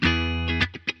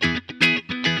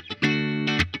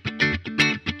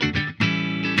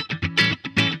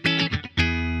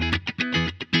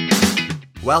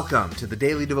Welcome to the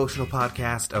daily devotional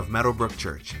podcast of Meadowbrook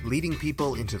Church, leading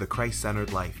people into the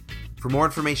Christ-centered life. For more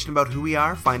information about who we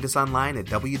are, find us online at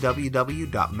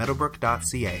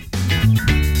www.meadowbrook.ca.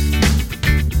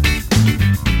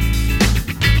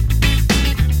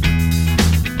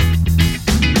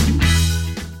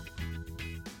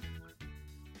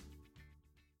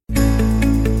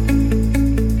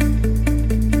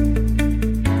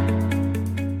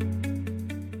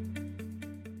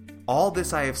 All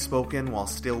this I have spoken while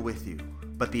still with you.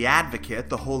 But the Advocate,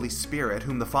 the Holy Spirit,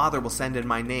 whom the Father will send in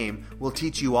my name, will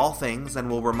teach you all things and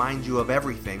will remind you of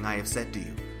everything I have said to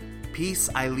you. Peace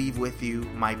I leave with you,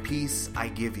 my peace I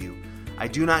give you. I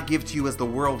do not give to you as the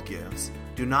world gives.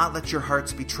 Do not let your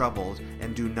hearts be troubled,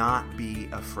 and do not be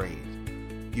afraid.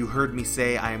 You heard me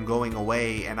say, I am going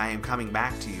away, and I am coming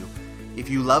back to you. If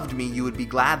you loved me, you would be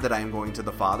glad that I am going to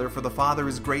the Father, for the Father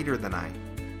is greater than I.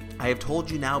 I have told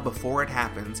you now before it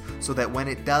happens, so that when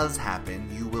it does happen,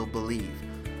 you will believe.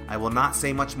 I will not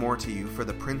say much more to you, for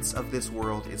the prince of this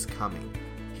world is coming.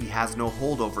 He has no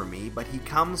hold over me, but he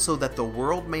comes so that the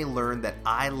world may learn that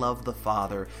I love the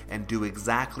Father and do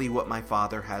exactly what my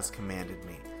Father has commanded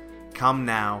me. Come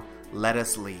now, let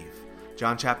us leave.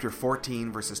 John chapter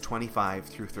 14, verses 25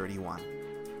 through 31.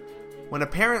 When a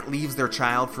parent leaves their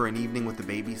child for an evening with the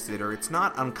babysitter, it's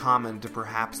not uncommon to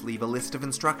perhaps leave a list of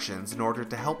instructions in order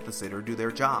to help the sitter do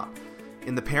their job.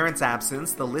 In the parent's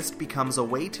absence, the list becomes a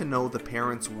way to know the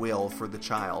parent's will for the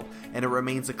child, and it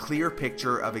remains a clear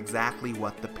picture of exactly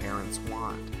what the parents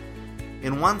want.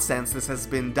 In one sense, this has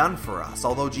been done for us.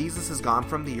 Although Jesus has gone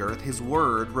from the earth, his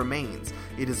word remains.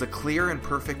 It is a clear and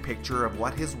perfect picture of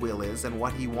what his will is and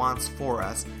what he wants for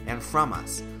us and from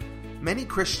us. Many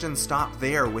Christians stop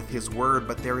there with his word,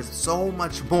 but there is so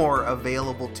much more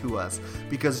available to us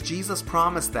because Jesus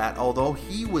promised that although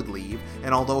he would leave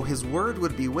and although his word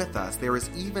would be with us, there is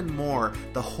even more.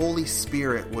 The Holy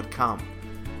Spirit would come.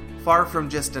 Far from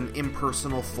just an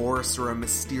impersonal force or a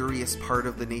mysterious part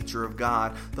of the nature of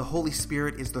God, the Holy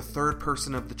Spirit is the third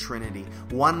person of the Trinity,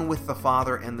 one with the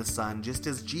Father and the Son, just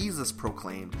as Jesus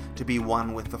proclaimed to be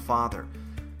one with the Father.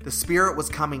 The Spirit was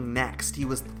coming next. He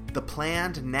was the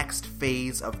planned next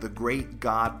phase of the great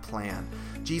God plan.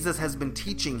 Jesus has been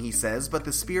teaching, he says, but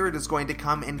the Spirit is going to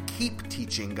come and keep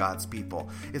teaching God's people.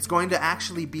 It's going to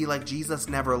actually be like Jesus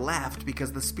never left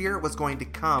because the Spirit was going to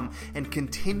come and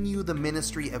continue the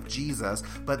ministry of Jesus,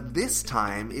 but this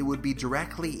time it would be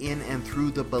directly in and through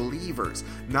the believers,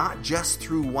 not just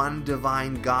through one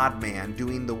divine God-man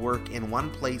doing the work in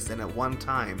one place and at one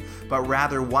time, but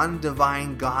rather one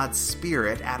divine God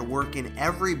Spirit at work in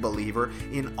every believer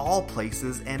in all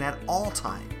places and at all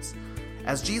times.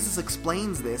 As Jesus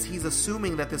explains this, he's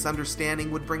assuming that this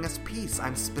understanding would bring us peace.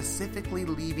 I'm specifically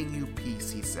leaving you peace,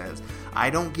 he says.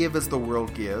 I don't give as the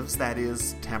world gives, that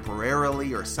is,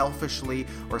 temporarily or selfishly,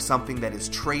 or something that is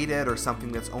traded, or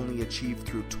something that's only achieved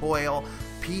through toil.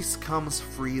 Peace comes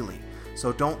freely,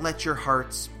 so don't let your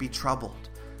hearts be troubled.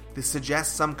 This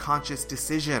suggests some conscious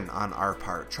decision on our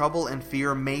part. Trouble and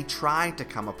fear may try to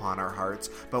come upon our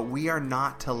hearts, but we are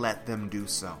not to let them do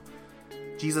so.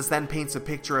 Jesus then paints a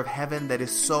picture of heaven that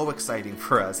is so exciting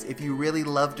for us. If you really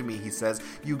loved me, he says,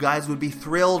 you guys would be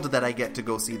thrilled that I get to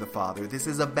go see the Father. This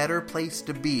is a better place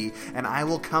to be, and I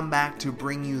will come back to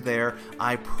bring you there,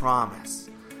 I promise.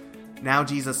 Now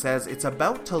Jesus says, it's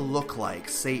about to look like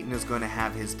Satan is going to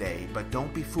have his day, but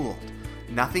don't be fooled.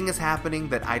 Nothing is happening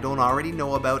that I don't already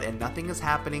know about, and nothing is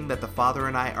happening that the Father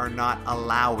and I are not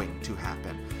allowing to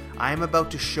happen. I am about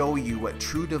to show you what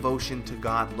true devotion to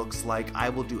God looks like. I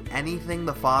will do anything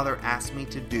the Father asks me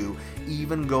to do,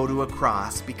 even go to a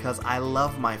cross, because I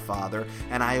love my Father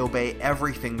and I obey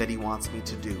everything that he wants me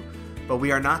to do. But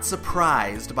we are not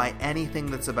surprised by anything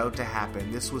that's about to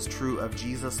happen. This was true of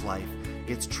Jesus' life.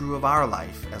 It's true of our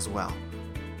life as well.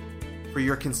 For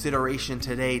your consideration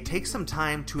today, take some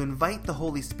time to invite the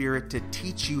Holy Spirit to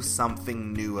teach you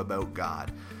something new about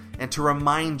God, and to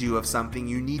remind you of something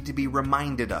you need to be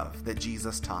reminded of that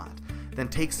Jesus taught. Then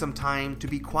take some time to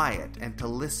be quiet and to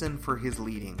listen for his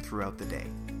leading throughout the day.